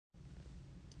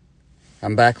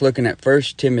I'm back looking at 1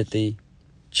 Timothy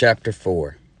chapter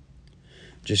 4.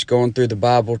 Just going through the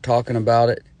Bible, talking about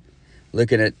it,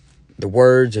 looking at the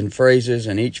words and phrases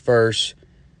in each verse.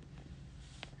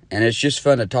 And it's just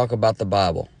fun to talk about the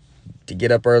Bible. To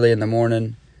get up early in the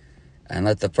morning and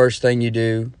let the first thing you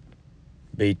do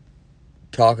be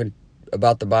talking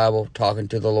about the Bible, talking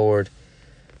to the Lord,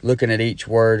 looking at each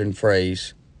word and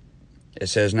phrase. It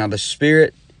says, "Now the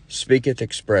Spirit speaketh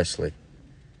expressly."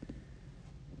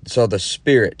 So the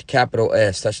Spirit, capital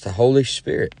S, that's the Holy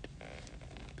Spirit.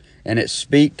 And it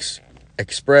speaks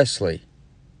expressly.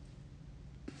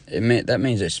 That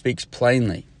means it speaks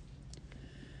plainly.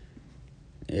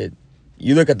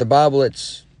 You look at the Bible,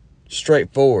 it's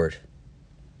straightforward.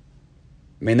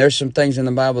 I mean, there's some things in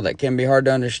the Bible that can be hard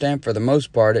to understand. For the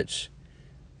most part,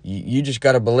 you just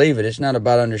got to believe it. It's not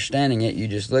about understanding it. You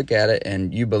just look at it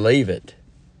and you believe it.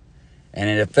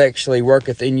 And it effectually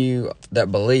worketh in you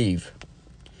that believe.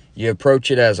 You approach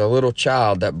it as a little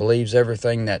child that believes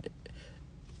everything that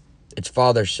its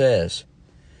father says.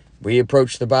 We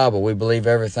approach the Bible. We believe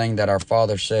everything that our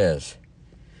Father says.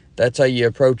 That's how you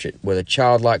approach it, with a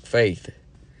childlike faith.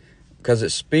 Because it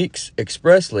speaks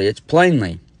expressly. It's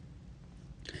plainly.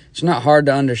 It's not hard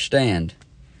to understand.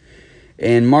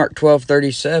 In Mark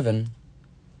 12:37,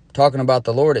 talking about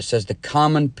the Lord, it says, "The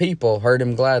common people heard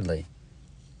him gladly."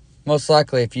 Most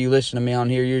likely, if you listen to me on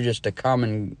here, you're just a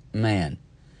common man.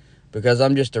 Because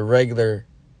I'm just a regular,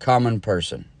 common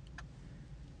person.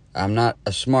 I'm not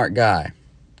a smart guy.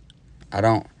 I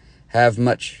don't have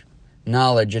much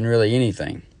knowledge in really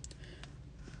anything.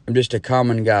 I'm just a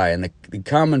common guy. And the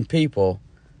common people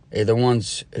are the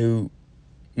ones who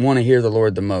want to hear the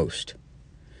Lord the most.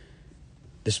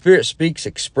 The Spirit speaks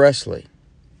expressly.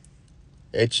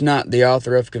 It's not the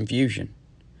author of confusion.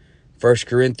 1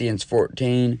 Corinthians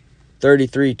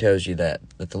 14:33 tells you that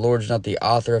the Lord is not the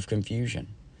author of confusion.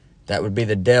 That would be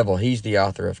the devil. He's the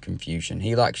author of confusion.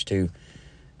 He likes to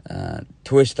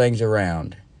twist things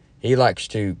around. He likes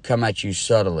to come at you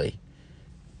subtly.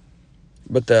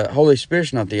 But the Holy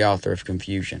Spirit's not the author of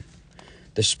confusion.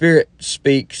 The Spirit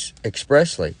speaks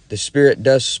expressly. The Spirit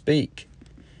does speak.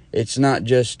 It's not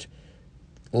just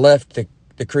left the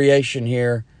creation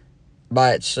here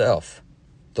by itself.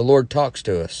 The Lord talks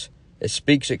to us. It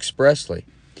speaks expressly.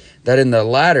 That in the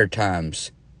latter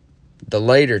times,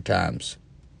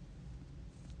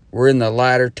 we're in the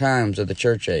latter times of the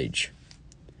church age.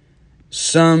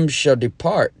 Some shall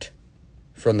depart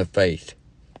from the faith.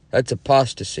 That's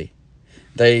apostasy.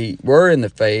 They were in the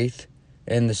faith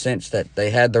in the sense that they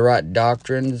had the right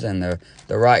doctrines and the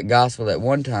right gospel at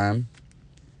one time,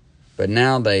 but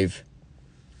now they've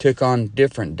took on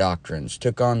different doctrines,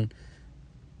 took on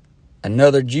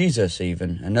another Jesus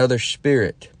even, another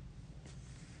spirit.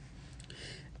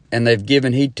 And they've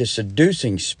given heed to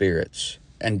seducing spirits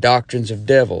and doctrines of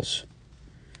devils.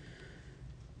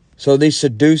 So these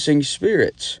seducing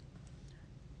spirits,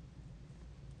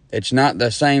 it's not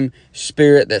the same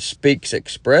spirit that speaks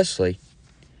expressly.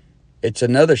 It's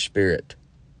another spirit,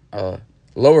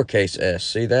 lowercase s.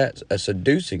 See that? A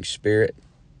seducing spirit.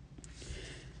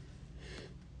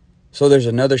 So there's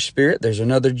another spirit, there's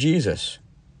another Jesus.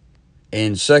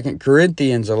 In 2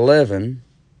 Corinthians 11,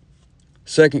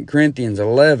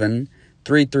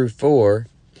 3-4,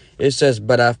 it says,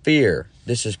 "But I fear,"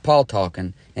 this is Paul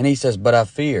talking, and he says, "But I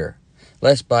fear,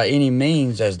 lest by any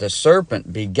means as the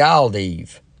serpent beguiled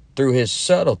Eve through his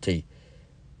subtlety,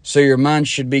 so your mind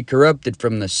should be corrupted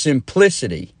from the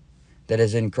simplicity that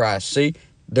is in Christ." See,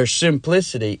 there's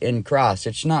simplicity in Christ.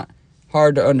 It's not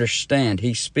hard to understand.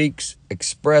 He speaks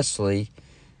expressly.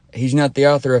 He's not the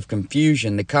author of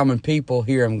confusion. The common people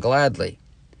hear him gladly.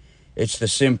 It's the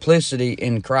simplicity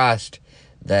in Christ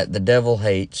that the devil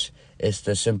hates. It's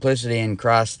the simplicity in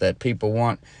Christ that people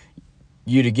want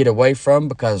you to get away from,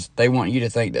 because they want you to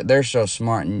think that they're so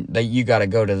smart and that you got to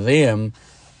go to them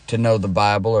to know the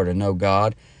Bible or to know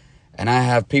God. And I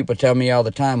have people tell me all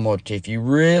the time, well, if you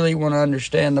really want to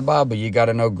understand the Bible, you got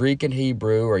to know Greek and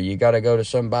Hebrew, or you got to go to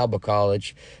some Bible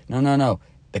college. No.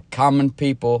 The common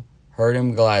people heard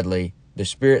him gladly. The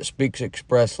Spirit speaks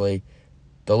expressly.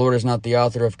 The Lord is not the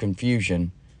author of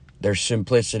confusion. There's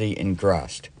simplicity in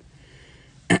Christ.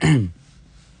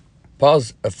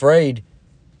 Paul's afraid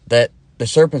that the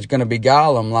serpent's going to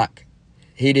beguile them like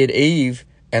he did Eve,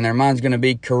 and their mind's going to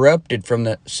be corrupted from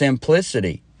the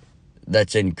simplicity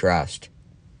that's in Christ.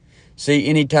 See,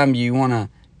 anytime you want to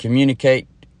communicate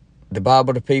the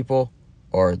Bible to people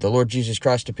or the Lord Jesus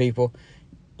Christ to people,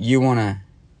 you want to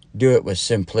do it with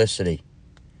simplicity,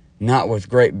 not with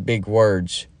great big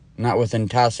words, not with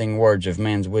enticing words of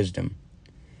man's wisdom.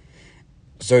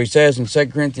 So he says in 2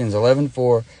 Corinthians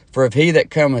 11:4, for if he that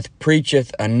cometh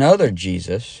preacheth another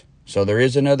Jesus, so there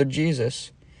is another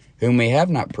Jesus, whom we have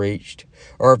not preached,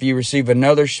 or if you receive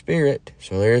another spirit,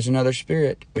 so there is another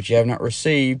spirit, which you have not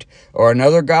received, or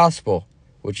another gospel,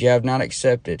 which you have not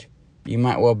accepted, you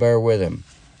might well bear with him.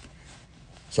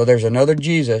 So there's another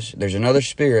Jesus, there's another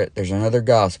spirit, there's another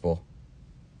gospel.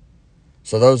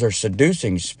 So those are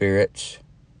seducing spirits.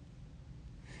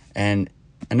 And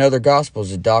another gospel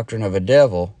is the doctrine of a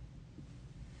devil.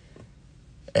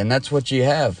 And that's what you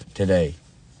have today.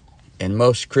 In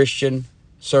most Christian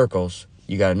circles,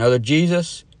 you got another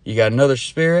Jesus, you got another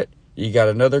spirit, you got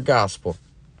another gospel.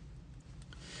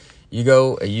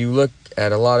 You look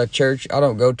at a lot of church. I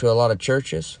don't go to a lot of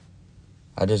churches.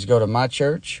 I just go to my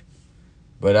church.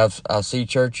 But I see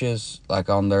churches like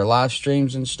on their live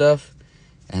streams and stuff,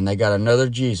 and they got another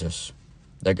Jesus.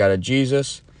 They got a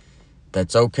Jesus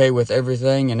that's okay with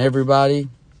everything and everybody.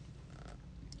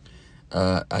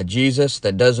 A Jesus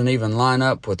that doesn't even line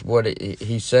up with what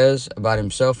he says about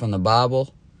himself in the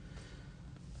Bible.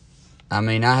 I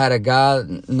mean, I had a guy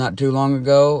not too long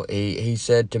ago, he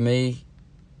said to me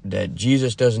that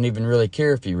Jesus doesn't even really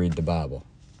care if you read the Bible.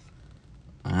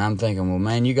 And I'm thinking, well,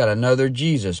 man, you got another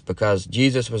Jesus, because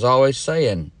Jesus was always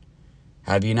saying,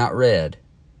 have you not read?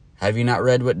 Have you not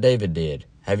read what David did?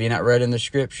 Have you not read in the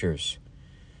Scriptures?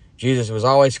 Jesus was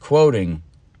always quoting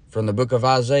from the book of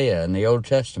Isaiah in the Old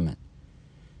Testament.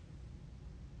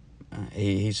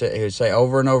 He would say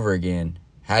over and over again,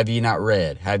 have you not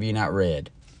read? Have you not read?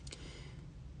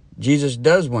 Jesus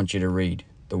does want you to read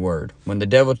the Word. When the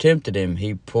devil tempted him,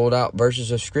 he pulled out verses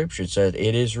of Scripture and said,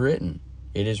 it is written.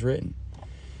 It is written.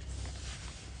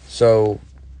 So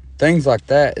things like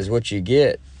that is what you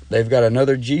get. They've got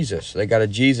another Jesus. They got a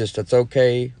Jesus that's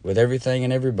okay with everything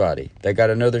and everybody. They got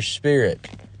another spirit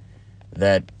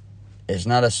that is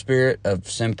not a spirit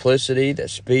of simplicity, that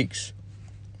speaks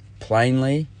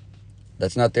plainly.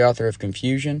 That's not the author of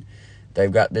confusion.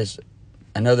 They've got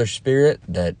another spirit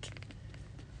that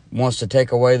wants to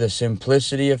take away the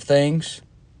simplicity of things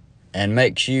and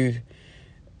makes you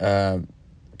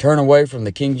turn away from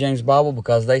the King James Bible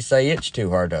because they say it's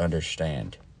too hard to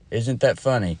understand. Isn't that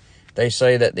funny? They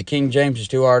say that the King James is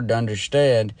too hard to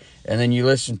understand, and then you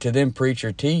listen to them preach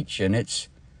or teach, and it's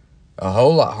a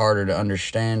whole lot harder to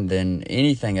understand than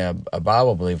anything a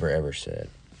Bible believer ever said.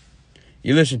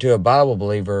 You listen to a Bible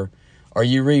believer, or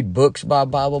you read books by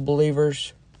Bible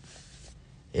believers,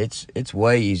 it's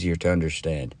way easier to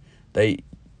understand.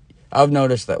 I've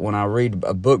noticed that when I read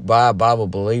a book by a Bible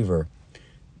believer,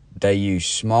 they use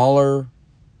smaller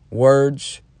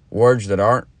words that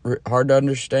aren't hard to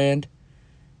understand,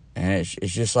 and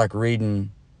it's just like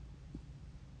reading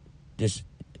just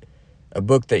a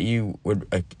book that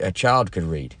a child could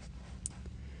read.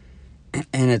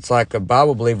 And it's like a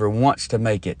Bible believer wants to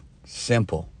make it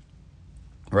simple.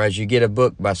 Whereas you get a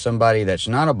book by somebody that's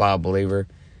not a Bible believer,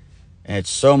 and it's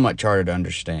so much harder to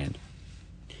understand.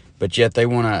 But yet they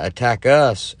want to attack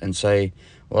us and say,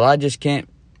 well, I just can't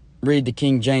read the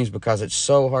King James because it's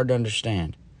so hard to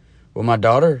understand. Well, my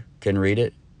daughter can read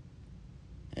it,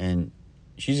 and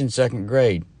she's in 2nd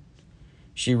grade.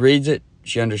 She reads it.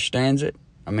 She understands it.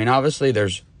 I mean, obviously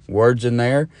there's words in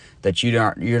there that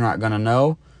you're not going to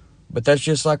know, but that's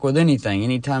just like with anything.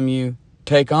 Anytime you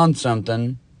take on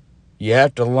something, you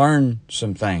have to learn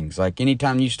some things. Like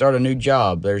anytime you start a new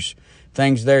job, there's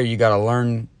things there you got to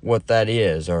learn what that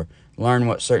is, or learn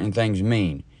what certain things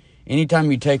mean.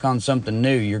 Anytime you take on something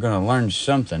new, you're going to learn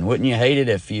something. Wouldn't you hate it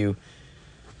if you...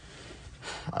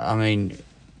 I mean,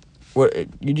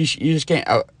 you just can't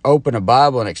open a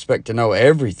Bible and expect to know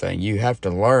everything. You have to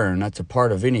learn. That's a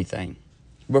part of anything.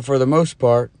 But for the most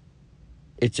part,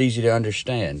 it's easy to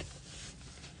understand.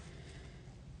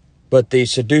 But the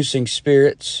seducing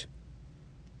spirits,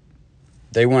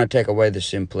 they want to take away the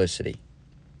simplicity.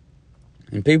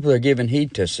 And people are giving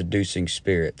heed to seducing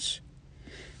spirits.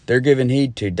 They're giving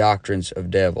heed to doctrines of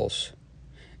devils.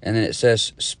 And then it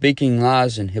says, speaking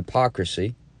lies and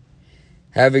hypocrisy,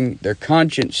 having their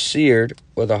conscience seared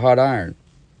with a hot iron.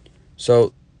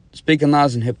 So, speaking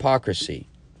lies and hypocrisy.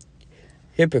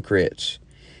 Hypocrites.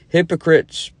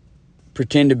 Hypocrites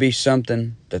pretend to be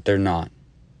something that they're not.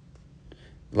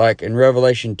 Like in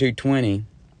Revelation 2:20,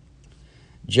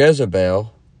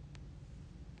 Jezebel,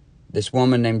 this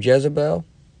woman named Jezebel,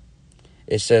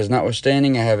 it says,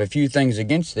 notwithstanding, I have a few things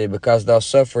against thee, because thou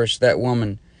sufferest that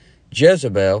woman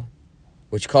Jezebel,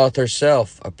 which calleth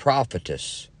herself a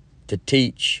prophetess, to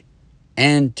teach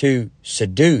and to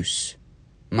seduce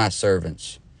my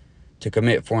servants to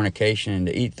commit fornication and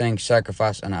to eat things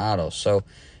sacrificed unto idols. So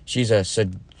she's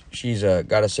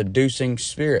got a seducing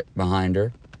spirit behind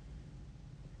her,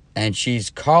 and she's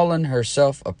calling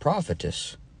herself a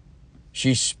prophetess.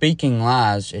 She's speaking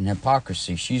lies and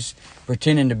hypocrisy. She's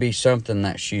pretending to be something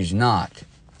that she's not.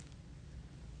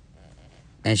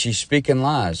 And she's speaking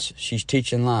lies. She's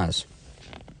teaching lies.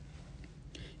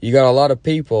 You got a lot of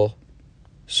people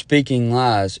speaking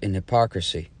lies and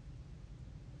hypocrisy.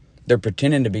 They're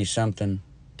pretending to be something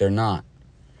they're not.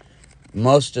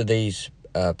 Most of these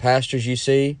pastors you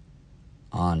see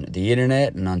on the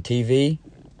internet and on TV,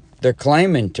 they're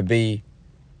claiming to be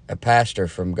a pastor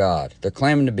from God. They're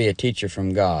claiming to be a teacher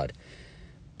from God.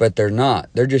 But they're not.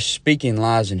 They're just speaking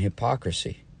lies and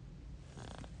hypocrisy.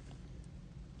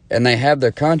 And they have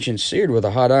their conscience seared with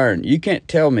a hot iron. You can't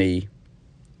tell me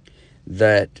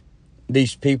that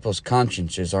these people's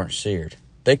consciences aren't seared.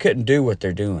 They couldn't do what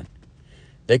they're doing.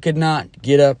 They could not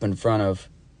get up in front of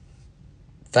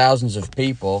thousands of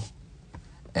people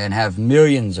and have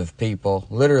millions of people,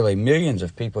 literally millions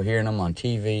of people hearing them on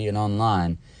TV and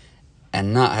online,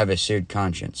 and not have a seared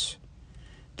conscience.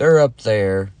 They're up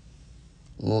there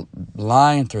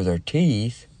lying through their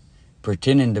teeth,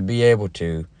 pretending to be able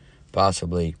to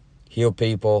possibly heal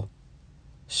people,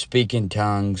 speak in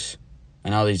tongues,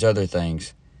 and all these other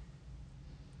things.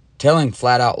 Telling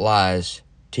flat-out lies,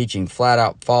 teaching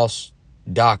flat-out false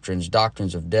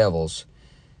doctrines of devils,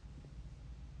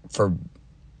 for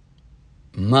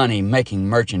money, making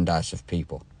merchandise of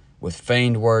people, with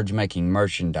feigned words making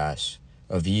merchandise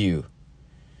of you.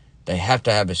 They have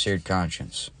to have a seared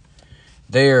conscience.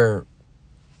 They're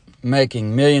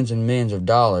making millions and millions of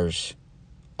dollars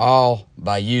all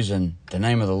by using the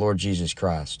name of the Lord Jesus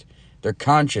Christ. Their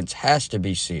conscience has to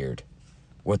be seared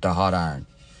with the hot iron.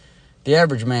 The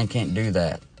average man can't do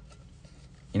that.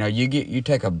 You know, you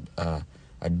take a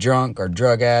drunk or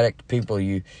drug addict, people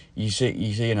you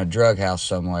see in a drug house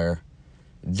somewhere,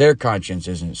 their conscience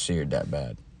isn't seared that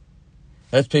bad.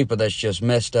 That's people that's just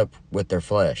messed up with their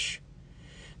flesh.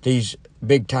 These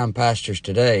big-time pastors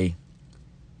today,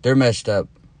 they're messed up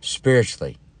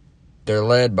spiritually. They're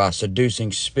led by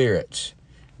seducing spirits.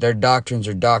 Their doctrines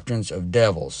are doctrines of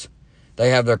devils. They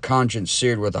have their conscience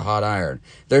seared with a hot iron.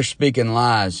 They're speaking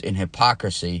lies in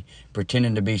hypocrisy,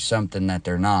 pretending to be something that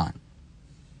they're not.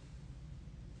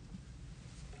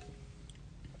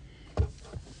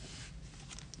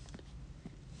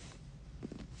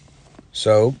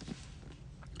 So,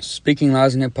 speaking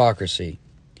lies in hypocrisy,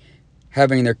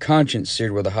 having their conscience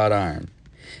seared with a hot iron.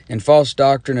 And false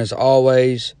doctrine is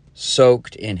always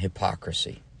soaked in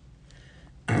hypocrisy.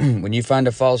 When you find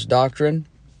a false doctrine,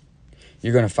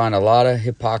 you're going to find a lot of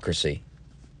hypocrisy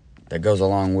that goes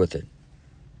along with it.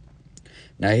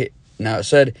 Now it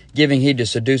said, giving heed to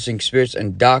seducing spirits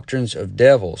and doctrines of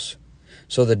devils.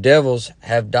 So the devils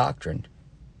have doctrine.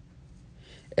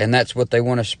 And that's what they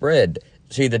want to spread.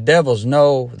 See, the devils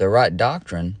know the right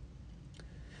doctrine.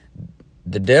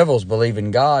 The devils believe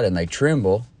in God and they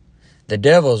tremble. The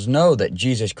devils know that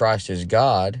Jesus Christ is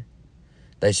God.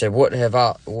 They said, what has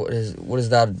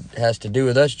that has to do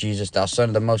with us, Jesus, thou Son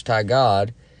of the Most High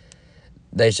God?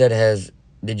 They said,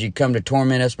 did you come to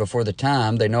torment us before the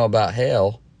time? They know about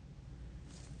hell.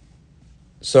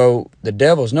 So the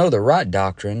devils know the right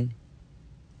doctrine,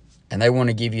 and they want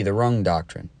to give you the wrong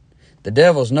doctrine. The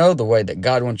devils know the way that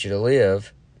God wants you to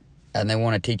live, and they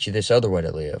want to teach you this other way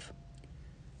to live.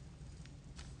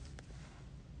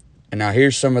 And now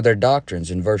here's some of their doctrines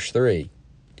in verse 3.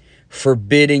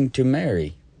 Forbidding to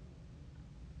marry.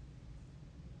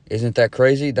 Isn't that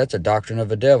crazy? That's a doctrine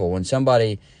of a devil. When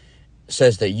somebody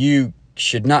says that you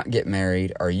should not get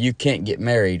married or you can't get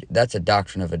married, that's a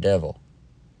doctrine of a devil.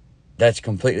 That's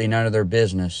completely none of their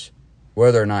business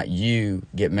whether or not you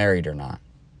get married or not.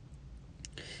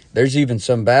 There's even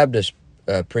some Baptist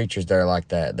preachers that are like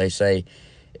that. They say,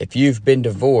 if you've been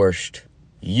divorced,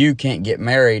 you can't get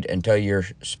married until your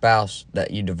spouse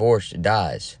that you divorced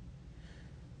dies.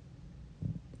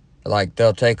 Like,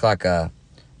 they'll take let's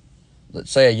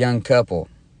say a young couple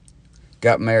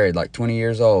got married, like 20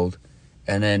 years old,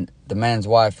 and then the man's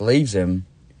wife leaves him.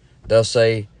 They'll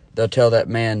tell that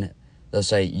man, they'll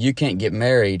say, you can't get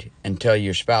married until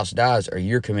your spouse dies or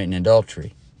you're committing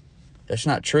adultery. That's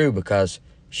not true, because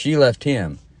she left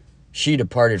him. She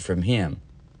departed from him.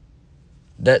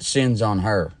 That sin's on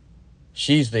her.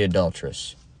 She's the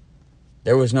adulteress.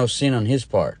 There was no sin on his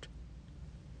part.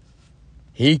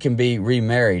 He can be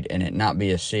remarried and it not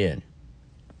be a sin.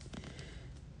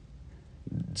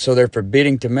 So they're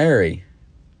forbidding to marry.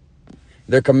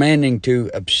 They're commanding to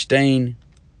abstain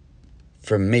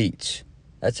from meats.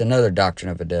 That's another doctrine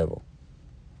of a devil.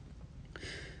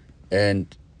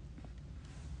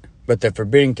 But the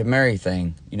forbidding to marry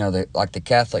thing, like the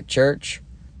Catholic Church,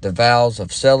 the vows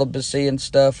of celibacy and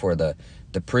stuff, where the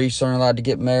priests aren't allowed to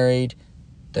get married,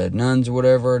 the nuns or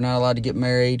whatever are not allowed to get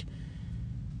married.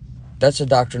 That's a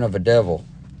doctrine of a devil.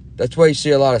 That's why you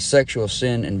see a lot of sexual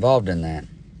sin involved in that.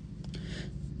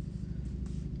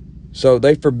 So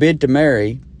they forbid to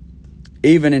marry,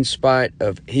 even in spite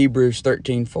of Hebrews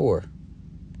 13:4.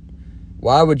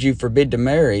 Why would you forbid to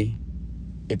marry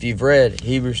if you've read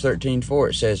Hebrews 13:4?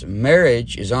 It says,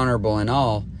 marriage is honorable in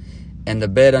all, and the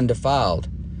bed undefiled,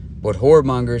 but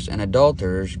whoremongers and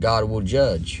adulterers God will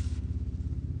judge.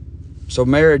 So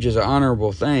marriage is an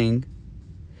honorable thing.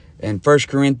 And 1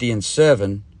 Corinthians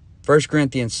 7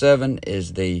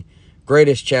 is the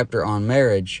greatest chapter on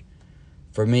marriage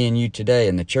for me and you today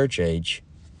in the church age,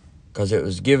 because it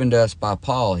was given to us by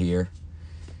Paul here.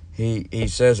 He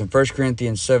says in 1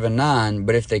 Corinthians 7:9,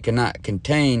 but if they cannot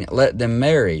contain, let them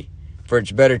marry, for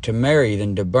it's better to marry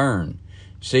than to burn.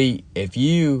 See, if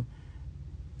you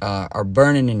are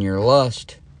burning in your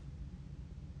lust,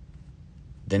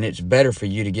 then it's better for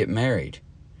you to get married.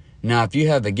 Now, if you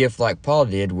have a gift like Paul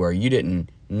did, where you didn't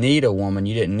need a woman,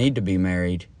 you didn't need to be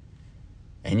married,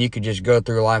 and you could just go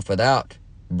through life without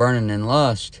burning in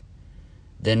lust,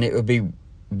 then it would be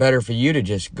better for you to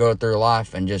just go through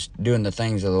life and just doing the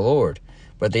things of the Lord.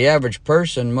 But the average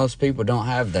person, most people don't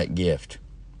have that gift.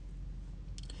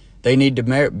 They need to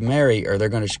marry, or they're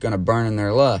just going to burn in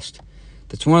their lust.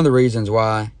 That's one of the reasons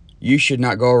why you should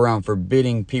not go around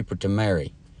forbidding people to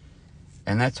marry.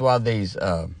 And that's why these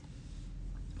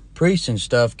priests and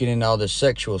stuff get into all this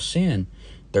sexual sin.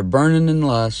 They're burning in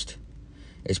lust.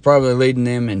 It's probably leading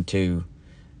them into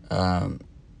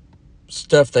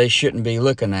stuff they shouldn't be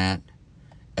looking at.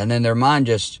 And then their mind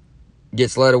just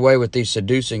gets led away with these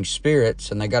seducing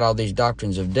spirits, and they got all these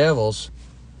doctrines of devils.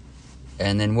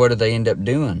 And then what do they end up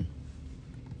doing?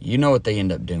 You know what they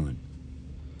end up doing.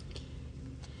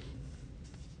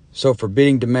 So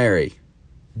forbidding to marry,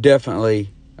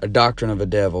 definitely a doctrine of a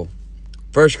devil.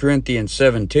 1 Corinthians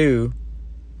 7:2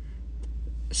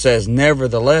 says,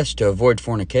 nevertheless, to avoid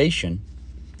fornication,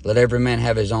 let every man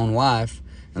have his own wife,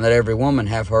 and let every woman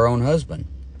have her own husband.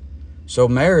 So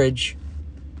marriage,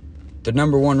 the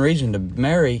number one reason to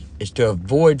marry is to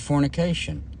avoid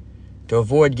fornication, to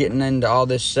avoid getting into all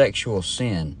this sexual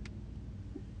sin,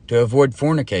 to avoid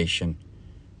fornication,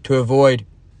 to avoid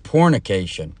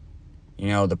pornication,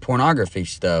 the pornography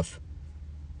stuff.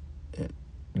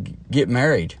 Get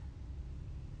married.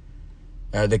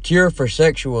 The cure for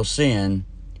sexual sin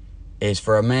is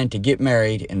for a man to get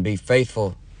married and be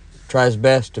faithful, try his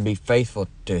best to be faithful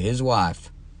to his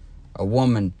wife. A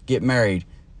woman, get married,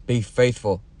 be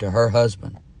faithful to her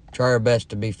husband. Try her best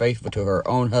to be faithful to her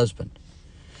own husband.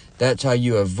 That's how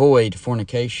you avoid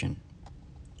fornication.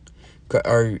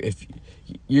 Or if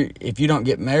you don't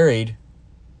get married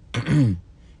and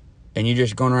you're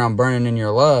just going around burning in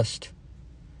your lust,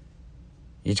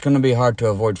 it's going to be hard to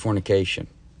avoid fornication.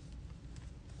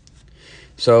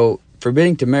 So,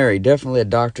 forbidding to marry, definitely a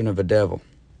doctrine of a devil.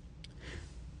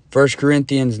 1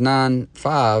 Corinthians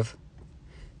 9:5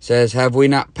 says, have we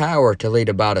not power to lead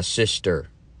about a sister,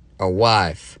 a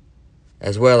wife,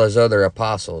 as well as other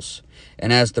apostles,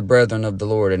 and as the brethren of the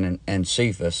Lord and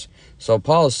Cephas? So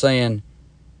Paul's saying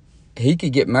he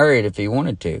could get married if he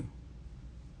wanted to.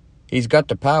 He's got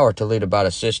the power to lead about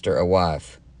a sister, a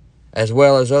wife, as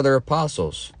well as other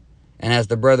apostles, and as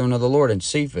the brethren of the Lord and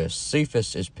Cephas.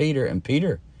 Cephas is Peter, and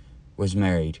Peter was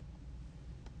married.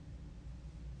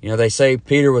 They say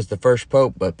Peter was the first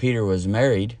pope, but Peter was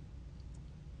married.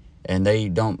 And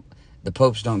the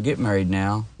popes don't get married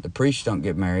now. The priests don't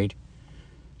get married.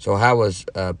 So how was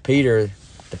Peter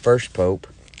the first pope?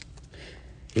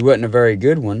 He wasn't a very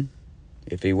good one,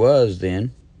 if he was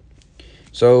then.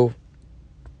 So,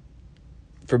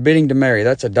 forbidding to marry,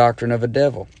 that's a doctrine of a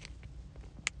devil.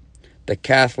 The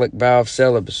Catholic vow of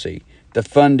celibacy, the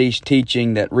Fundy's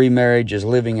teaching that remarriage is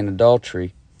living in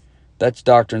adultery, that's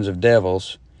doctrines of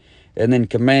devils. And then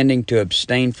commanding to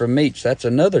abstain from meats, that's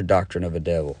another doctrine of a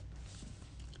devil.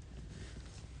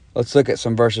 Let's look at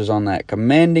some verses on that.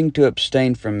 Commanding to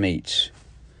abstain from meats.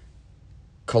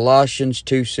 Colossians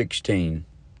 2:16.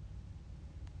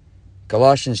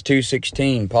 Colossians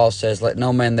 2:16, Paul says, let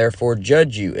no man therefore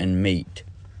judge you in meat,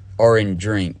 or in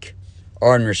drink,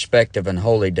 or in respect of an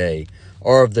holy day,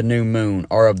 or of the new moon,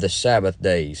 or of the Sabbath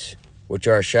days, which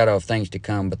are a shadow of things to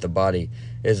come, but the body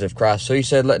is of Christ. So he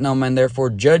said, let no man therefore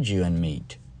judge you in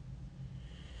meat.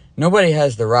 Nobody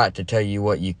has the right to tell you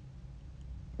what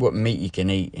meat you can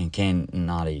eat and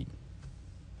cannot eat.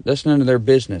 That's none of their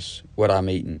business, what I'm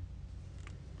eating.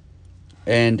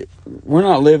 And we're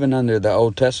not living under the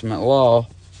Old Testament law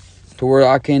to where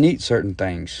I can't eat certain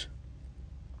things.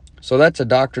 So that's a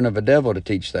doctrine of a devil to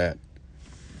teach that.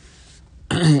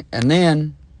 And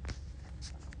then,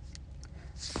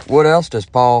 what else does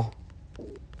Paul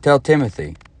tell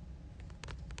Timothy?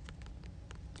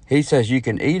 He says you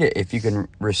can eat it if you can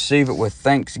receive it with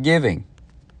thanksgiving.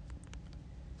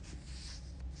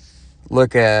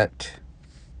 Look at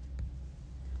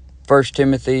 1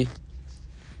 Timothy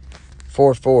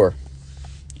 4:4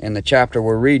 in the chapter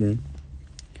we're reading.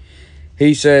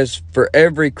 He says, "For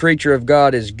every creature of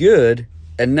God is good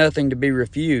and nothing to be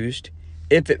refused,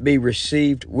 if it be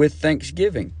received with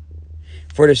thanksgiving.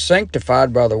 For it is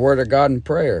sanctified by the word of God and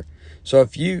prayer." So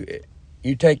if you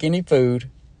take any food,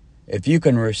 if you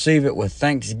can receive it with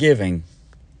thanksgiving,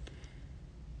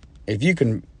 if you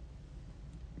can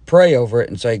pray over it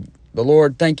and say, "The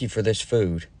Lord, thank you for this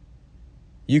food,"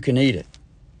 you can eat it.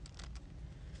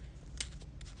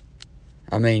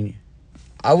 I mean,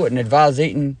 I wouldn't advise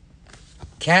eating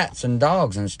cats and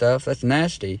dogs and stuff. That's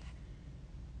nasty.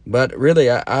 But really,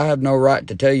 I have no right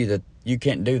to tell you that you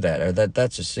can't do that or that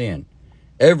that's a sin.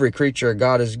 Every creature of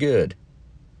God is good.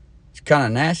 It's kind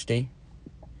of nasty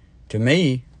to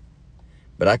me,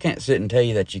 but I can't sit and tell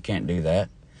you that you can't do that.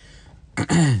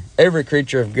 Every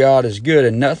creature of God is good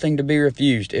and nothing to be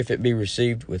refused if it be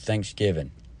received with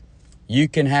thanksgiving. You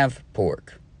can have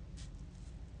pork.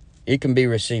 It can be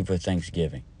received with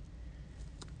thanksgiving.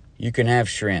 You can have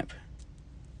shrimp.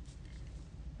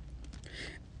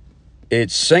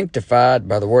 It's sanctified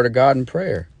by the word of God and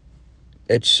prayer.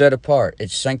 It's set apart.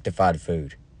 It's sanctified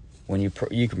food. When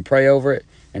you can pray over it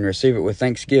and receive it with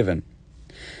thanksgiving.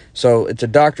 So it's a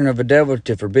doctrine of a devil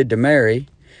to forbid to marry.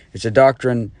 It's a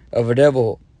doctrine of a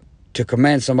devil to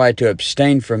command somebody to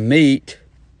abstain from meat.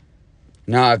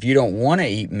 Now, if you don't want to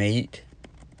eat meat,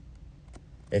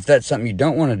 if that's something you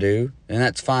don't want to do, then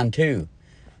that's fine too.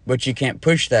 But you can't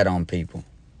push that on people.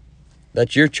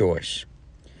 That's your choice.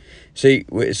 See,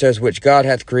 it says, "Which God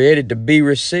hath created to be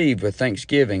received with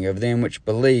thanksgiving of them which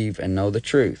believe and know the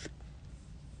truth."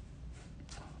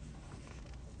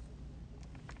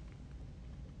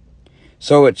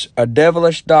 So it's a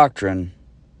devilish doctrine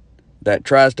that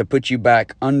tries to put you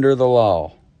back under the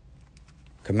law,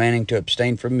 commanding to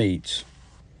abstain from meats.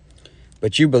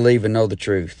 But you believe and know the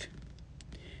truth.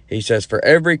 He says, "For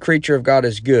every creature of God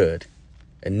is good,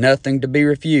 and nothing to be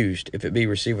refused if it be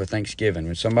received with thanksgiving."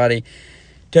 When somebody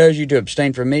tells you to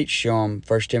abstain from meat, show them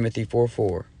 1 Timothy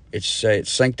 4:4. It's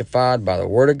sanctified by the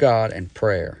word of God and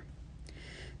prayer.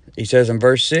 He says in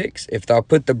verse 6, "If thou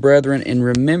put the brethren in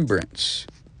remembrance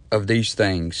of these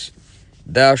things,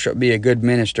 thou shalt be a good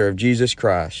minister of Jesus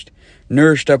Christ,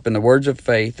 nourished up in the words of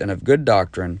faith and of good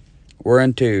doctrine,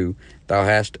 whereunto thou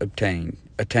hast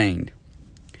attained."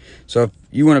 So if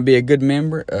you want to be a good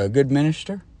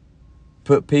minister,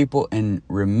 put people in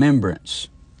remembrance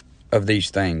of these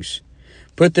things.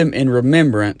 Put them in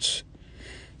remembrance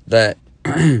that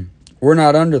we're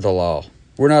not under the law.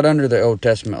 We're not under the Old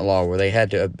Testament law where they had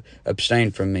to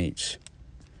abstain from meats.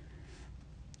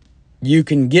 You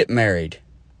can get married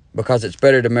because it's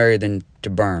better to marry than to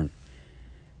burn.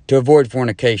 To avoid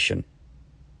fornication,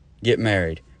 get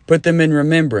married. Put them in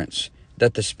remembrance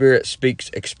that the Spirit speaks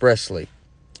expressly.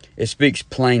 It speaks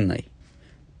plainly.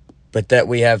 But that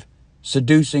we have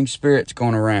seducing spirits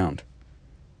going around.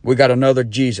 We got another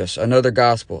Jesus, another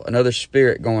gospel, another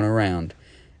spirit going around.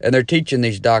 And they're teaching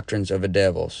these doctrines of the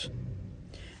devils.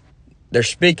 They're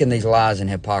speaking these lies and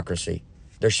hypocrisy.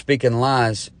 They're speaking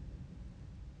lies,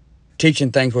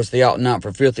 teaching things which they ought not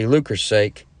for filthy lucre's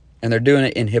sake, and they're doing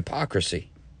it in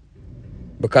hypocrisy.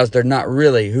 Because they're not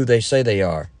really who they say they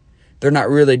are. They're not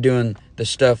really doing the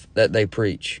stuff that they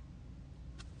preach.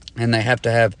 And they have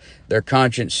to have their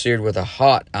conscience seared with a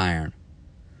hot iron.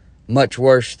 Much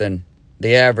worse than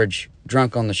the average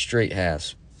drunk on the street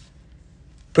has.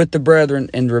 Put the brethren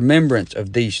in remembrance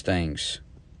of these things.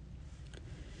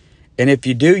 And if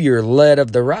you do, you're led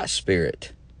of the right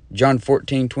spirit. John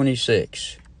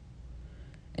 14:26.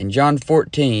 In John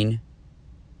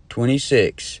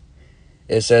 14:26,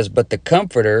 it says, "But the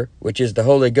Comforter, which is the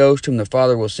Holy Ghost, whom the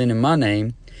Father will send in my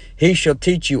name, he shall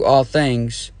teach you all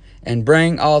things, and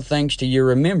bring all things to your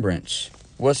remembrance,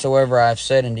 whatsoever I have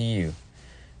said unto you."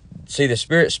 See, the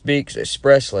Spirit speaks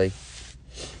expressly,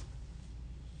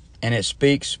 and it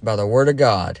speaks by the Word of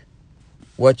God.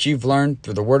 What you've learned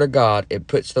through the Word of God, it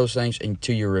puts those things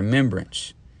into your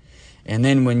remembrance. And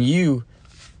then when you,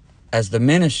 as the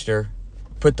minister,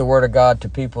 put the Word of God to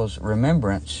people's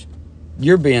remembrance,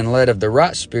 you're being led of the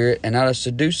right spirit and not a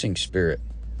seducing spirit.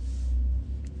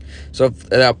 So if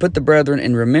thou put the brethren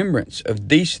in remembrance of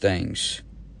these things,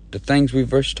 the things we've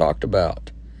first talked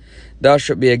about, thou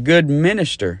shalt be a good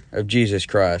minister of Jesus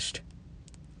Christ.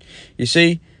 You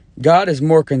see, God is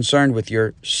more concerned with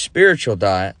your spiritual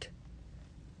diet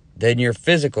than your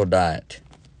physical diet.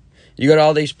 You got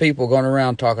all these people going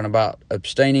around talking about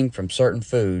abstaining from certain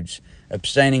foods,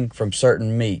 abstaining from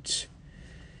certain meats.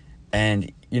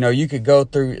 And, you could go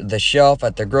through the shelf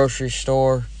at the grocery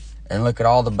store and look at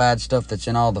all the bad stuff that's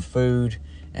in all the food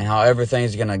and how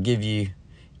everything's going to give you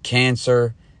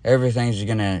cancer, everything's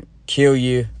going to kill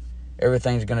you,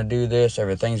 everything's going to do this,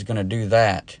 everything's going to do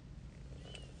that.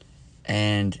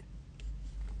 And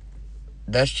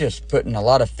that's just putting a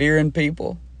lot of fear in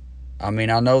people. I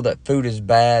know that food is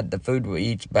bad, the food we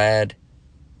eat's bad,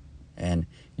 and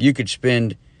you could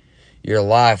spend your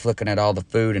life looking at all the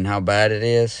food and how bad it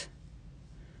is,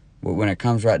 but when it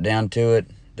comes right down to it,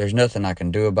 there's nothing I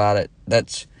can do about it.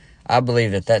 I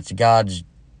believe that's God's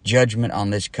judgment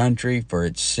on this country for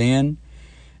its sin.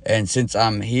 And since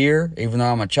I'm here, even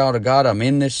though I'm a child of God, I'm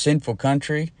in this sinful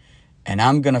country, and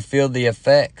I'm going to feel the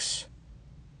effects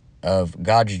of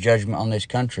God's judgment on this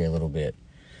country a little bit.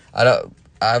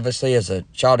 Obviously, as a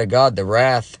child of God,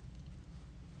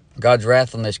 God's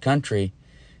wrath on this country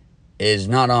is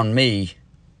not on me,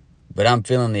 but I'm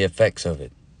feeling the effects of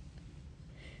it.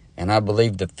 And I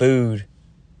believe the food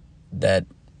that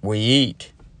we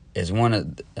eat is one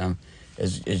of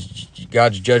is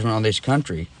God's judgment on this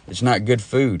country. It's not good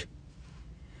food.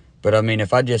 But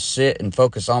if I just sit and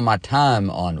focus all my time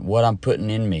on what I'm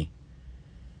putting in me,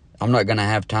 I'm not going to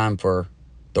have time for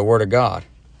the Word of God.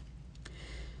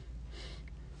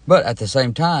 But at the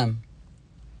same time,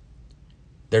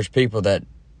 there's people that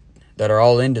are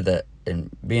all into that and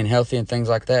being healthy and things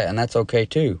like that, and that's okay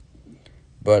too.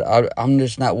 But I'm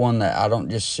just not one that I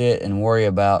don't just sit and worry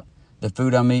about the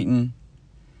food I'm eating.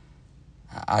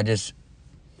 I'm just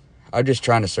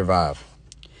trying to survive.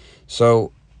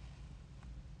 So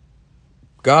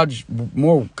God's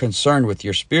more concerned with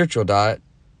your spiritual diet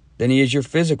than He is your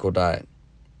physical diet.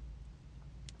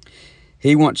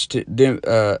 He wants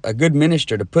a good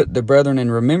minister to put the brethren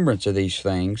in remembrance of these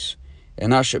things,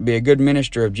 and I should be a good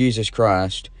minister of Jesus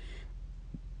Christ.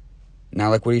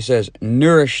 Now, look what he says,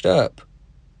 nourished up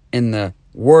in the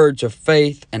words of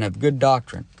faith and of good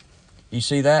doctrine. You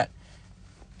see that?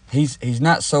 He's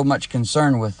not so much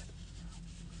concerned with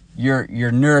your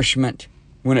nourishment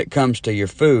when it comes to your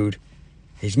food.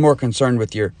 He's more concerned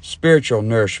with your spiritual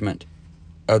nourishment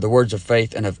of the words of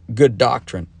faith and of good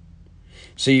doctrine.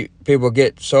 See, people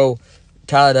get so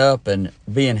tied up in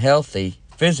being healthy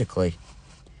physically,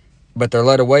 but they're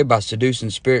led away by seducing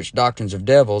spirits, doctrines of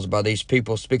devils, by these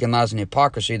people speaking lies and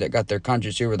hypocrisy that got their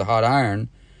conscience here with a hot iron.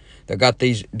 They got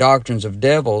these doctrines of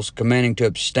devils commanding to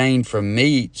abstain from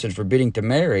meats and forbidding to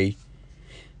marry,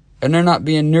 and they're not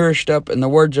being nourished up in the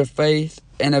words of faith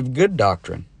and of good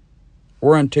doctrine,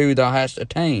 whereunto thou hast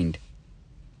attained.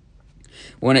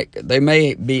 They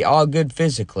may be all good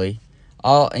physically,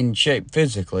 all in shape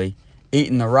physically,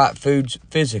 eating the right foods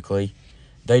physically.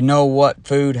 They know what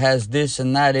food has this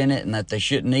and that in it, and that they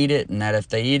shouldn't eat it, and that if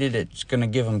they eat it, it's going to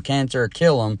give them cancer or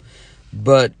kill them.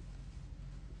 But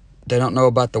they don't know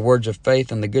about the words of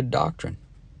faith and the good doctrine.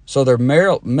 So they're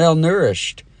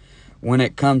malnourished when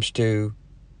it comes to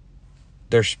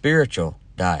their spiritual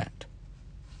diet.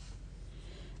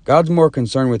 God's more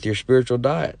concerned with your spiritual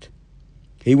diet.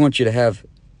 He wants you to have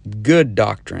good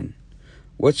doctrine.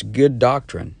 What's good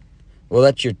doctrine? Well,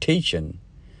 that's your teaching.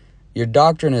 Your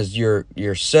doctrine is your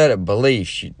set of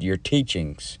beliefs, your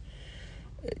teachings.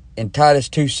 In Titus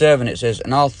 2:7 it says,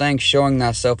 in all things showing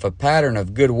thyself a pattern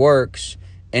of good works,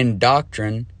 in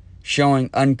doctrine showing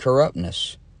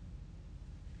uncorruptness.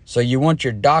 So you want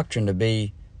your doctrine to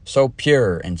be so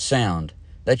pure and sound.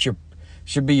 That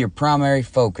should be your primary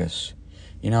focus.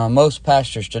 Most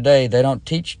pastors today, they don't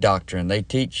teach doctrine. They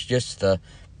teach just the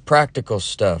practical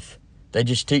stuff. They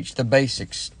just teach the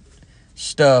basic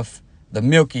stuff, the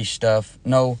milky stuff.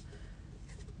 No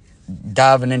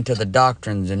diving into the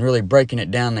doctrines and really breaking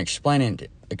it down and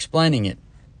explaining it.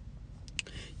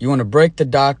 You want to break the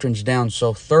doctrines down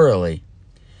so thoroughly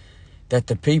that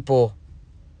the people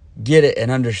get it and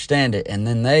understand it, and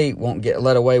then they won't get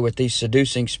led away with these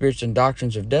seducing spirits and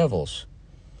doctrines of devils.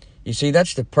 You see,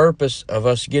 that's the purpose of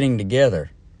us getting together.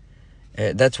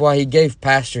 That's why He gave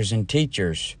pastors and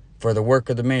teachers for the work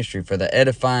of the ministry, for the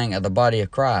edifying of the body of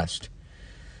Christ,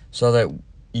 so that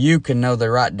you can know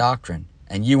the right doctrine,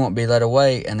 and you won't be led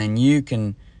away, and then you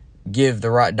can give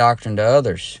the right doctrine to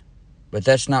others. But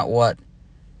that's not what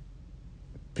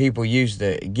people use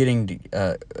the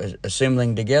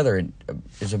assembling together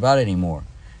is about anymore.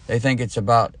 They think it's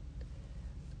about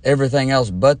everything else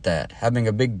but that, having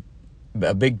a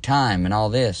big time and all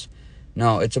this.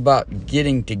 No, it's about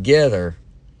getting together,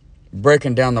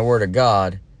 breaking down the Word of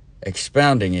God,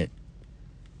 expounding it,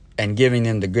 and giving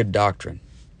them the good doctrine.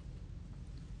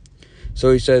 So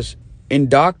he says, in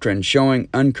doctrine showing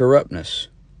uncorruptness.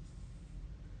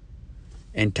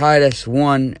 In Titus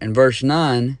 1 and verse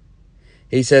 9,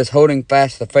 he says, holding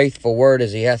fast the faithful word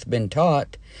as he hath been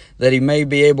taught, that he may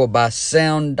be able by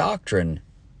sound doctrine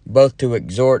both to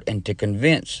exhort and to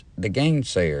convince the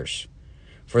gainsayers.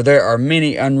 For there are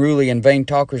many unruly and vain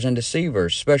talkers and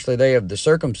deceivers, especially they of the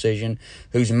circumcision,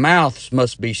 whose mouths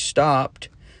must be stopped,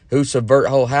 who subvert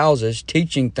whole houses,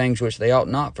 teaching things which they ought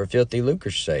not for filthy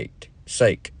lucre's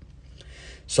sake.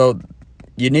 So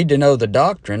you need to know the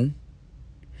doctrine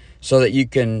so that you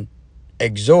can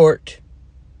exhort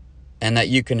and that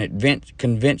you can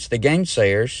convince the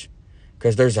gainsayers,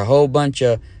 because there's a whole bunch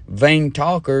of vain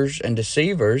talkers and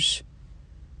deceivers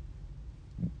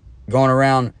going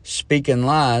around speaking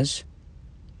lies,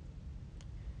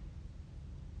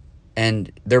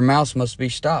 and their mouths must be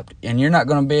stopped. And you're not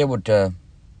going to be able to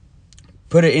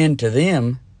put it into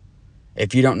them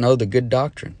if you don't know the good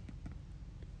doctrine.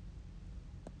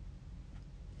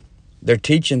 They're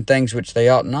teaching things which they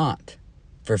ought not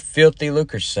for filthy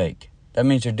lucre's sake. That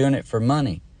means they're doing it for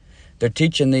money. They're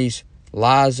teaching these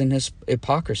lies and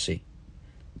hypocrisy,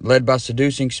 led by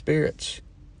seducing spirits.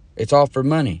 It's all for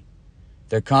money.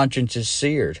 Their conscience is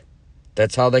seared.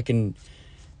 That's how they can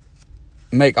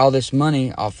make all this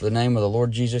money off the name of the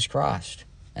Lord Jesus Christ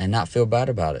and not feel bad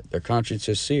about it. Their conscience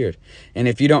is seared. And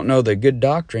if you don't know the good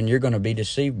doctrine, you're going to be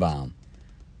deceived by them.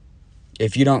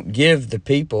 If you don't give the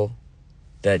people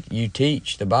that you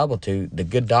teach the Bible to the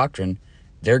good doctrine,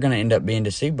 they're going to end up being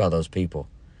deceived by those people.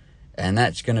 And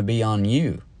that's going to be on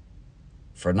you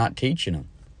for not teaching them.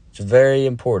 It's a very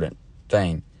important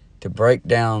thing to break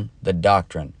down the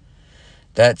doctrine.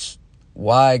 That's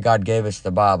why God gave us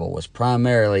the Bible, was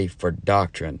primarily for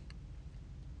doctrine.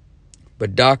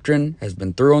 But doctrine has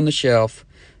been thrown on the shelf.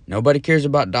 Nobody cares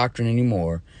about doctrine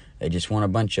anymore. They just want a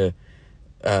bunch of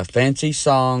fancy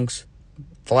songs,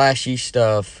 flashy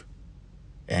stuff,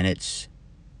 and it's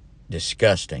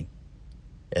disgusting.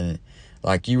 And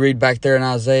like you read back there in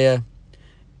Isaiah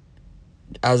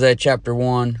chapter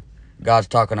 1, God's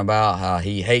talking about how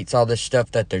he hates all this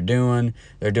stuff that they're doing.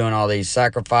 They're doing all these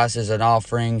sacrifices and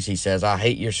offerings. He says, I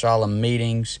hate your solemn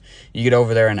meetings. You get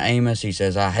over there in Amos, he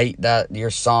says, I hate that,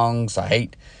 your songs. I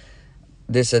hate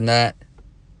this and that.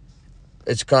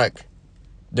 It's like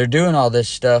they're doing all this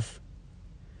stuff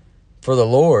for the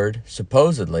Lord,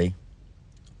 supposedly,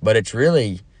 but it's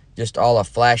really just all a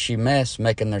flashy mess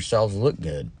making themselves look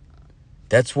good.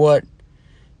 That's what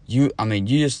you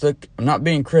just look. I'm not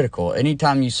being critical.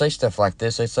 Anytime you say stuff like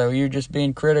this, they say, oh, you're just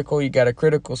being critical. You got a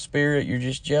critical spirit. You're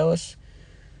just jealous.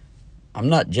 I'm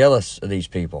not jealous of these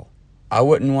people. I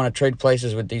wouldn't want to trade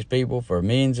places with these people for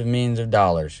millions and millions of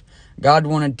dollars. God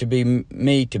wanted to be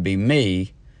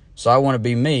me, so I want to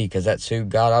be me because that's who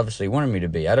God obviously wanted me to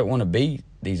be. I don't want to be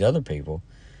these other people.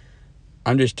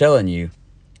 I'm just telling you,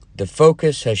 the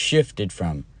focus has shifted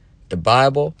from the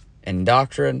Bible and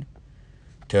doctrine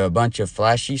to a bunch of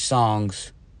flashy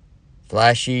songs,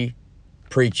 flashy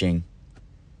preaching,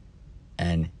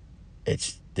 and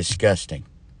it's disgusting.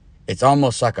 It's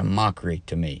almost like a mockery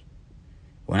to me.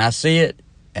 When I see it,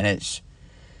 and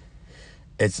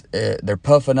they're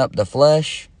puffing up the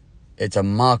flesh, it's a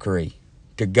mockery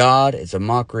to God. It's a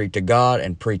mockery to God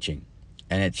and preaching,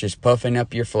 and it's just puffing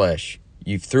up your flesh.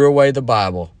 You threw away the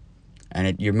Bible,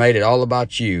 and you made it all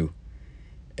about you,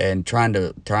 and trying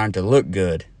to look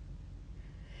good.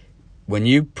 When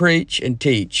you preach and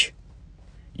teach,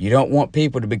 you don't want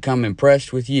people to become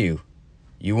impressed with you.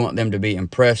 You want them to be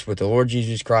impressed with the Lord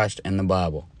Jesus Christ and the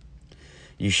Bible.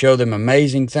 You show them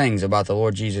amazing things about the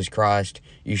Lord Jesus Christ.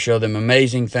 You show them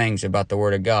amazing things about the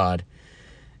Word of God.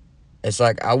 It's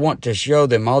like I want to show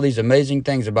them all these amazing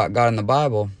things about God in the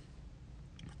Bible,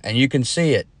 and you can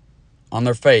see it on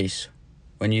their face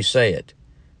when you say it.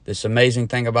 This amazing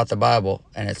thing about the Bible,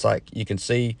 and it's like you can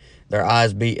see their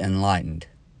eyes be enlightened.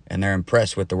 And they're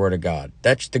impressed with the Word of God.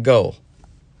 That's the goal.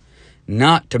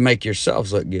 Not to make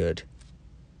yourselves look good.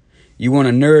 You want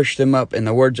to nourish them up in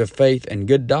the words of faith and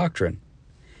good doctrine.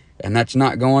 And that's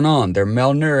not going on. They're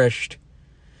malnourished.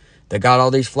 They got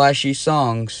all these flashy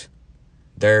songs.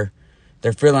 They're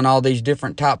feeling all these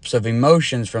different types of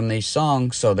emotions from these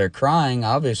songs. So they're crying,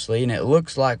 obviously. And it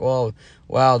looks like, well,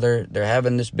 wow, they're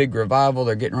having this big revival.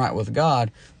 They're getting right with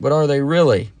God. But are they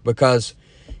really? Because,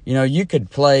 you could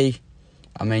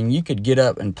get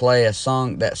up and play that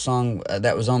song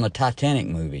that was on the Titanic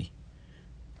movie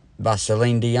by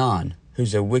Celine Dion,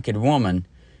 who's a wicked woman,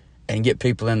 and get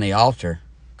people in the altar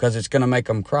because it's going to make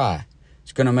them cry.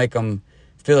 It's going to make them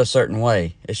feel a certain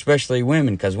way, especially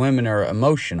women, because women are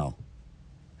emotional,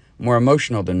 more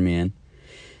emotional than men.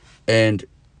 But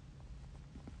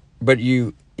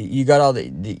you get all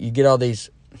these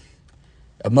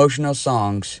emotional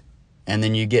songs, and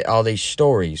then you get all these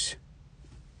stories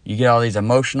You get all these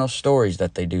emotional stories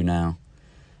that they do now.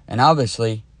 And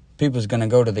obviously, people's going to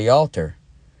go to the altar.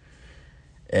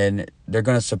 And they're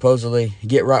going to supposedly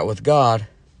get right with God.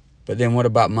 But then what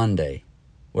about Monday?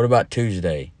 What about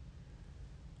Tuesday?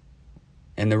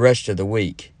 And the rest of the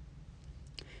week?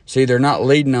 See, they're not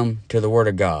leading them to the Word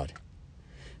of God.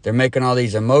 They're making all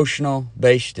these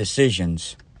emotional-based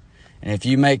decisions. And if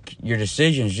you make your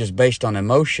decisions just based on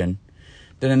emotion,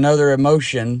 then another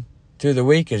emotion through the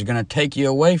week is going to take you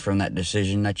away from that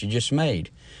decision that you just made.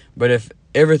 But if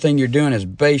everything you're doing is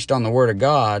based on the Word of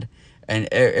God, and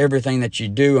everything that you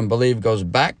do and believe goes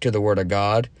back to the Word of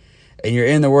God, and you're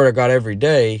in the Word of God every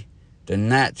day, then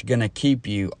that's going to keep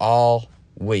you all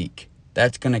week.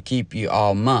 That's going to keep you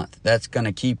all month. That's going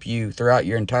to keep you throughout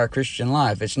your entire Christian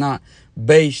life. It's not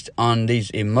based on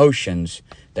these emotions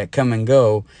that come and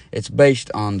go. It's based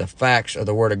on the facts of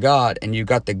the Word of God, and you've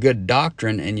got the good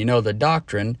doctrine, and you know the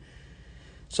doctrine.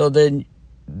 So then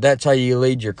that's how you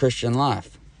lead your Christian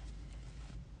life.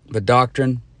 The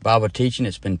doctrine, Bible teaching,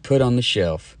 it's been put on the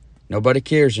shelf. Nobody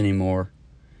cares anymore.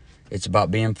 It's about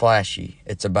being flashy.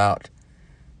 It's about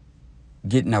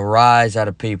getting a rise out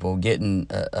of people, getting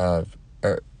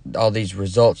all these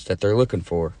results that they're looking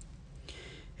for.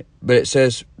 But it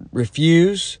says,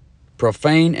 refuse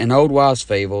profane and old wives'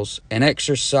 fables, and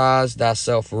exercise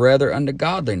thyself rather unto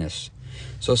godliness.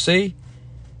 So see,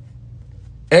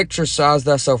 exercise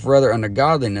thyself rather unto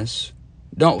godliness.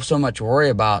 Don't so much worry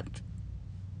about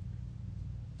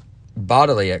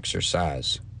bodily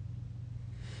exercise.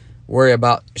 Worry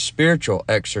about spiritual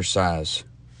exercise.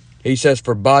 He says,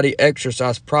 for body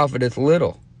exercise profiteth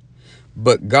little,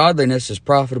 but godliness is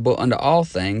profitable unto all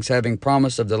things, having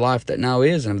promise of the life that now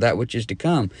is and of that which is to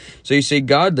come. So you see,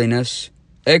 godliness,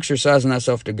 exercising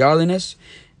thyself to godliness,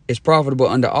 is profitable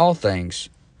unto all things.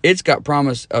 It's got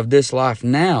promise of this life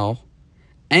now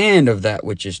and of that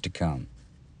which is to come.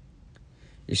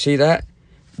 You see that?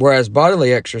 Whereas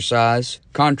bodily exercise,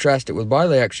 contrast it with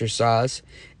bodily exercise,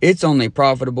 it's only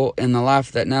profitable in the life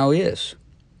that now is.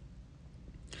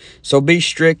 So be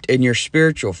strict in your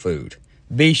spiritual food.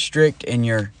 Be strict in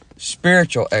your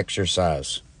spiritual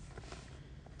exercise.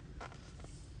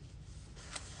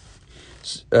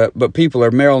 But people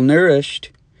are malnourished.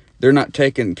 They're not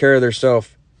taking care of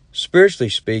themselves spiritually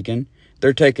speaking.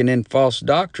 They're taking in false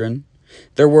doctrine.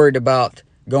 They're worried about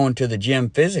going to the gym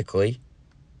physically,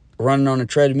 running on a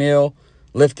treadmill,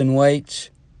 lifting weights,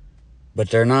 but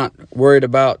they're not worried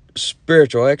about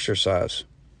spiritual exercise.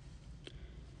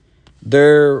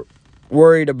 They're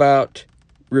worried about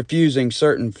refusing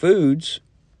certain foods,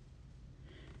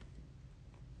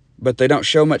 but they don't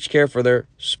show much care for their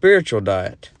spiritual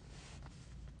diet.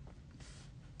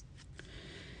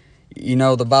 You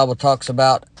know, the Bible talks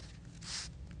about,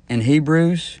 in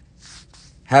Hebrews,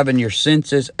 having your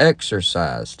senses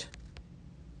exercised.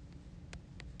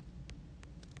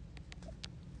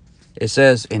 It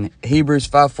says in Hebrews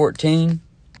 5:14,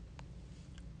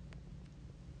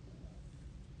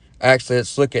 actually,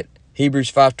 let's look at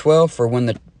Hebrews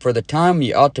 5:12, for the time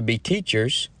ye ought to be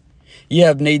teachers, ye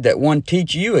have need that one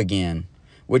teach you again,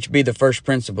 which be the first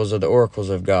principles of the oracles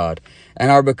of God,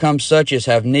 and are become such as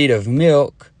have need of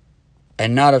milk,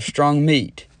 and not of strong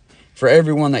meat. For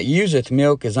everyone that useth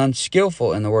milk is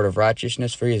unskillful in the word of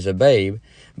righteousness, for he is a babe.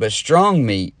 But strong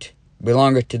meat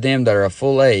belongeth to them that are of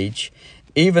full age,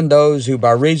 even those who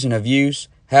by reason of use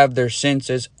have their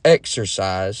senses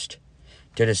exercised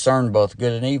to discern both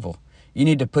good and evil. You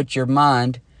need to put your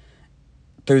mind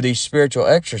through these spiritual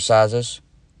exercises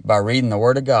by reading the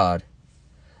Word of God,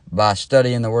 by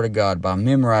studying the Word of God, by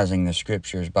memorizing the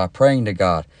Scriptures, by praying to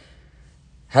God.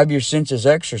 Have your senses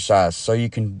exercised so you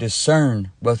can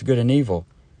discern both good and evil.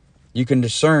 You can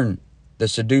discern the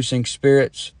seducing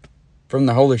spirits from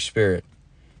the Holy Spirit.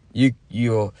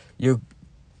 You'll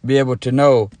be able to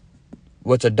know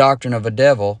what's a doctrine of a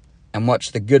devil and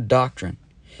what's the good doctrine.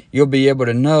 You'll be able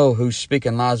to know who's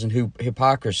speaking lies and who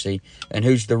hypocrisy and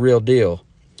who's the real deal.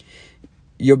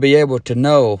 You'll be able to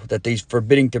know that these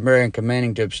forbidding to marry and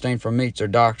commanding to abstain from meats are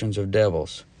doctrines of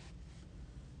devils.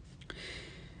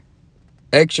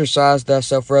 Exercise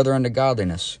thyself rather unto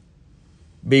godliness.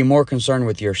 Be more concerned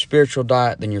with your spiritual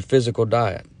diet than your physical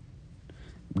diet.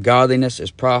 Godliness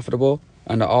is profitable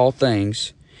unto all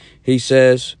things. He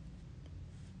says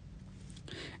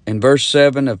in verse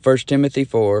 7 of 1 Timothy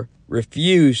 4,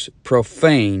 refuse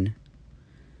profane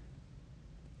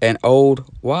and old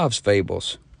wives'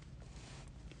 fables.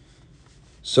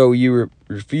 So you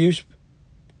refuse.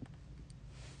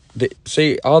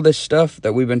 See, all this stuff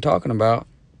that we've been talking about,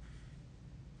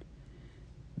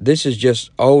 this is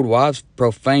just old wives,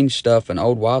 profane stuff and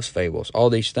old wives' fables. All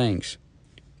these things.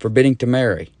 Forbidding to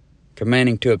marry.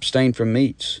 commanding to abstain from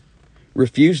meats.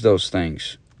 Refuse those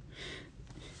things.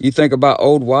 You think about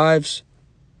old wives,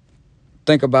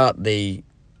 think about the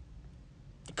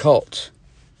cult.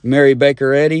 Mary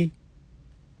Baker Eddy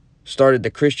started the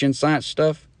Christian Science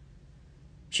stuff.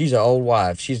 She's an old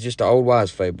wife. She's just an old wives'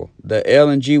 fable. The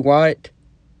Ellen G. White,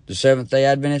 the Seventh-day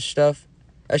Adventist stuff,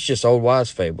 that's just old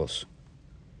wives' fables.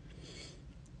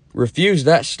 Refuse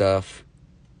that stuff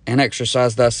and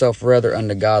exercise thyself rather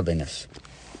unto godliness.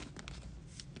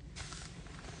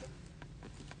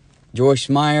 Joyce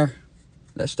Meyer,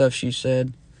 that stuff she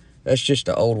said, that's just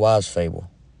an old wives'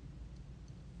 fable.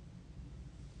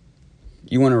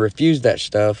 You want to refuse that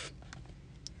stuff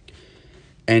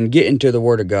and get into the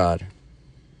Word of God.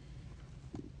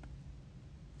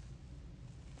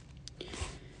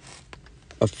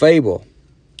 A fable.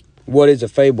 What is a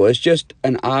fable? It's just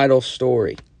an idle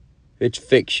story. It's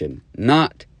fiction,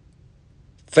 not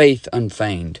faith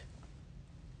unfeigned.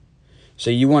 So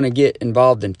you want to get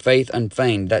involved in faith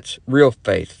unfeigned. That's real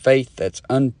faith. Faith that's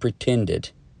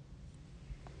unpretended.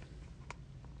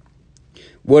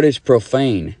 What is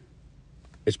profane?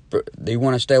 Do you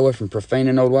want to stay away from profane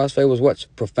and old wives' fables? What's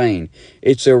profane?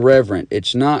 It's irreverent.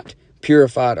 It's not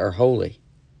purified or holy.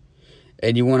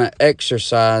 And you want to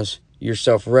exercise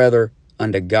yourself rather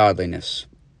unto godliness.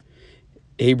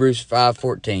 Hebrews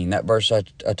 5:14, that verse I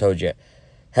told you.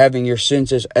 Having your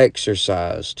senses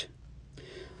exercised.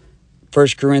 1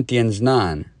 Corinthians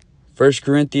 9. 1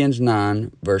 Corinthians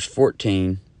 9, verse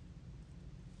 14.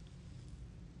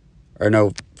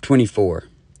 24.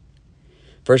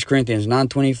 1 Corinthians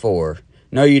 9:24.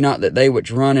 Know ye not that they which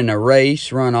run in a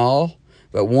race run all,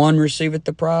 but one receiveth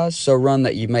the prize? So run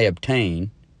that ye may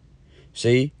obtain.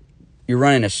 See, you're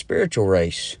running a spiritual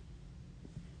race.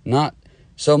 Not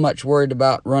so much worried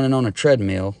about running on a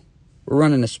treadmill. We're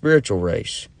running a spiritual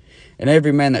race. And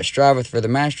every man that striveth for the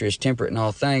mastery is temperate in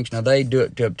all things. Now they do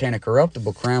it to obtain a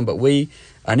corruptible crown, but we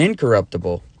an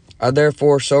incorruptible. I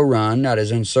therefore so run, not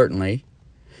as uncertainly.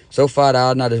 So fight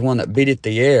I, not as one that beateth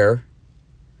the air.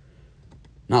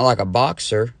 Not like a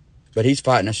boxer, but he's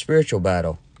fighting a spiritual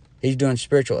battle. He's doing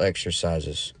spiritual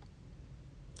exercises.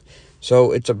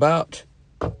 So it's about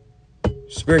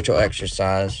spiritual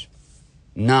exercise,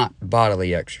 not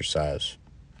bodily exercise.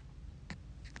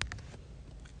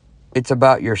 It's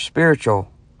about your spiritual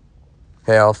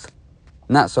health,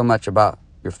 not so much about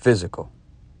your physical.